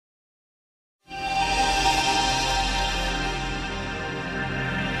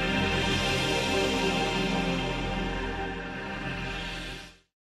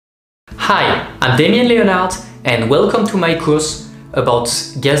Hi, I'm Damien Leonard and welcome to my course about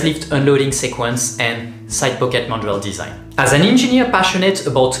gas lift unloading sequence and side pocket mandrel design. As an engineer passionate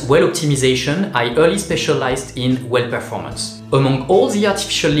about well optimization, I early specialized in well performance. Among all the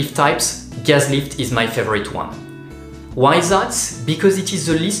artificial lift types, gas lift is my favorite one. Why is that? Because it is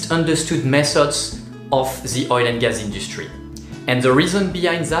the least understood methods of the oil and gas industry. And the reason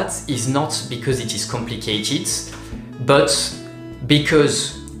behind that is not because it is complicated, but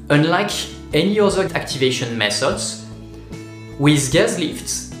because unlike any other activation methods, with gas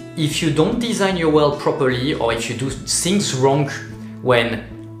lifts, if you don't design your well properly or if you do things wrong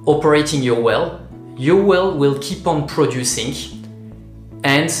when operating your well will keep on producing,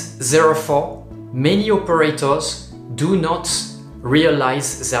 and therefore many operators do not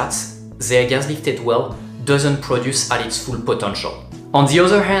realize that their gas lifted well doesn't produce at its full potential. On the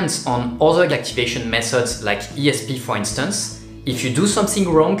other hand, on other activation methods like ESP for instance, if you do something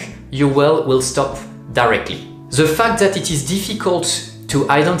wrong, your well will stop directly. The fact that it is difficult to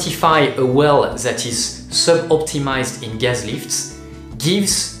identify a well that is sub-optimized in gas lifts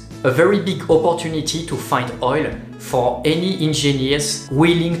gives a very big opportunity to find oil for any engineers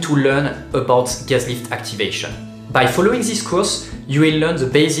willing to learn about gas lift activation. By following this course, you will learn the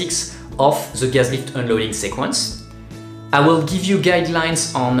basics of the gas lift unloading sequence. I will give you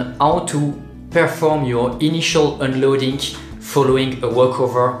guidelines on how to perform your initial unloading following a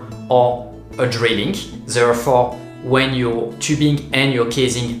workover or a drilling, therefore when your tubing and your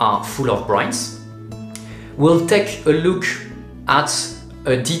casing are full of brines. We'll take a look at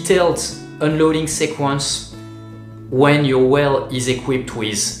a detailed unloading sequence when your well is equipped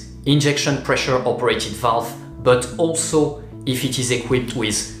with injection pressure operated valve, but also if it is equipped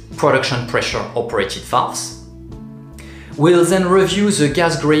with production pressure operated valves. We'll then review the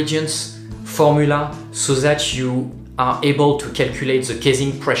gas gradients formula so that you are able to calculate the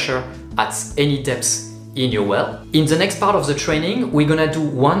casing pressure at any depth in your well. In the next part of the training, we're gonna do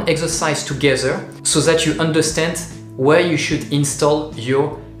one exercise together so that you understand where you should install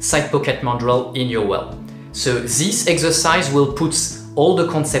your side pocket mandrel in your well. So this exercise will put all the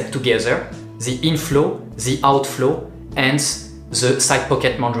concepts together, the inflow, the outflow, and the side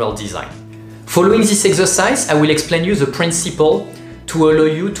pocket mandrel design. Following this exercise, I will explain you the principle to allow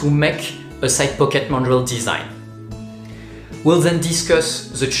you to make a side pocket mandrel design. We'll then discuss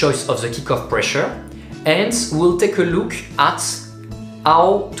the choice of the kickoff pressure, and we'll take a look at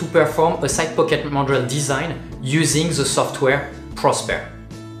how to perform a side pocket mandrel design using the software Prosper.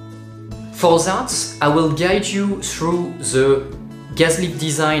 For that, I will guide you through the gas lift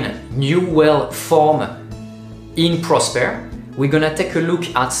design new well form in Prosper. We're gonna take a look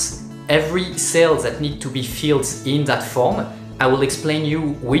at every cell that needs to be filled in that form. I will explain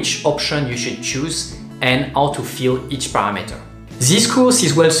you which option you should choose and how to fill each parameter. This course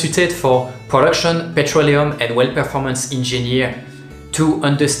is well suited for production, petroleum and well performance engineer to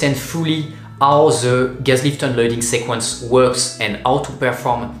understand fully how the gas lift unloading sequence works and how to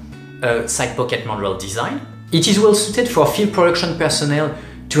perform a side pocket mandrel design. It is well suited for field production personnel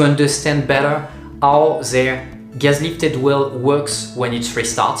to understand better how their gas lifted well works when it's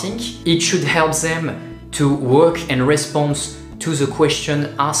restarting. It should help them to work and respond to the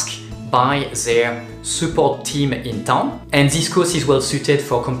question asked by their support team in town. And this course is well suited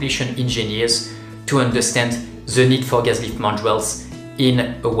for completion engineers to understand the need for gas lift mandrels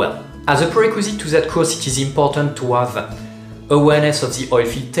in a well. As a prerequisite to that course, it is important to have awareness of the oil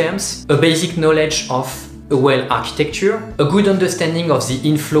field terms, a basic knowledge of a well architecture, a good understanding of the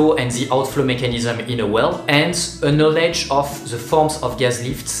inflow and the outflow mechanism in a well, and a knowledge of the forms of gas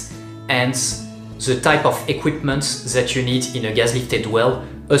lifts and the type of equipment that you need in a gas lifted well,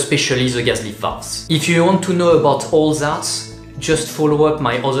 especially the gas lift valves. If you want to know about all that, just follow up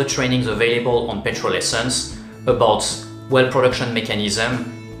my other trainings available on Petrolessons about well production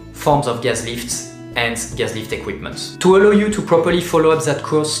mechanism, forms of gas lifts, and gas lift equipment. To allow you to properly follow up that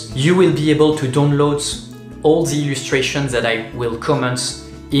course, you will be able to download all the illustrations that I will comment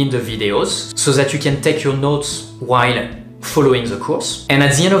in the videos so that you can take your notes while following the course. And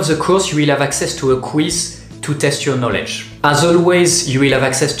at the end of the course, you will have access to a quiz to test your knowledge. As always, you will have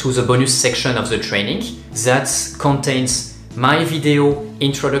access to the bonus section of the training that contains my video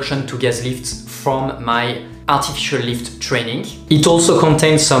introduction to gas lifts from my artificial lift training. It also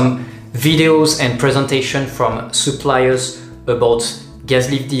contains some videos and presentation from suppliers about gas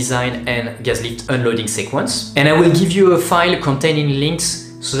lift design and gas lift unloading sequence. And I will give you a file containing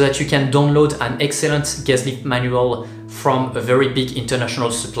links so that you can download an excellent gas lift manual from a very big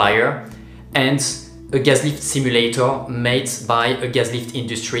international supplier and a gas lift simulator made by a gas lift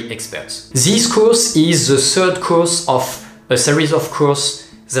industry expert. This course is the third course of a series of courses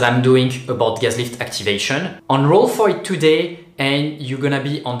that I'm doing about gas lift activation. Enroll for it today and you're gonna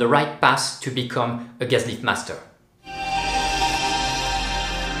be on the right path to become a gas lift master.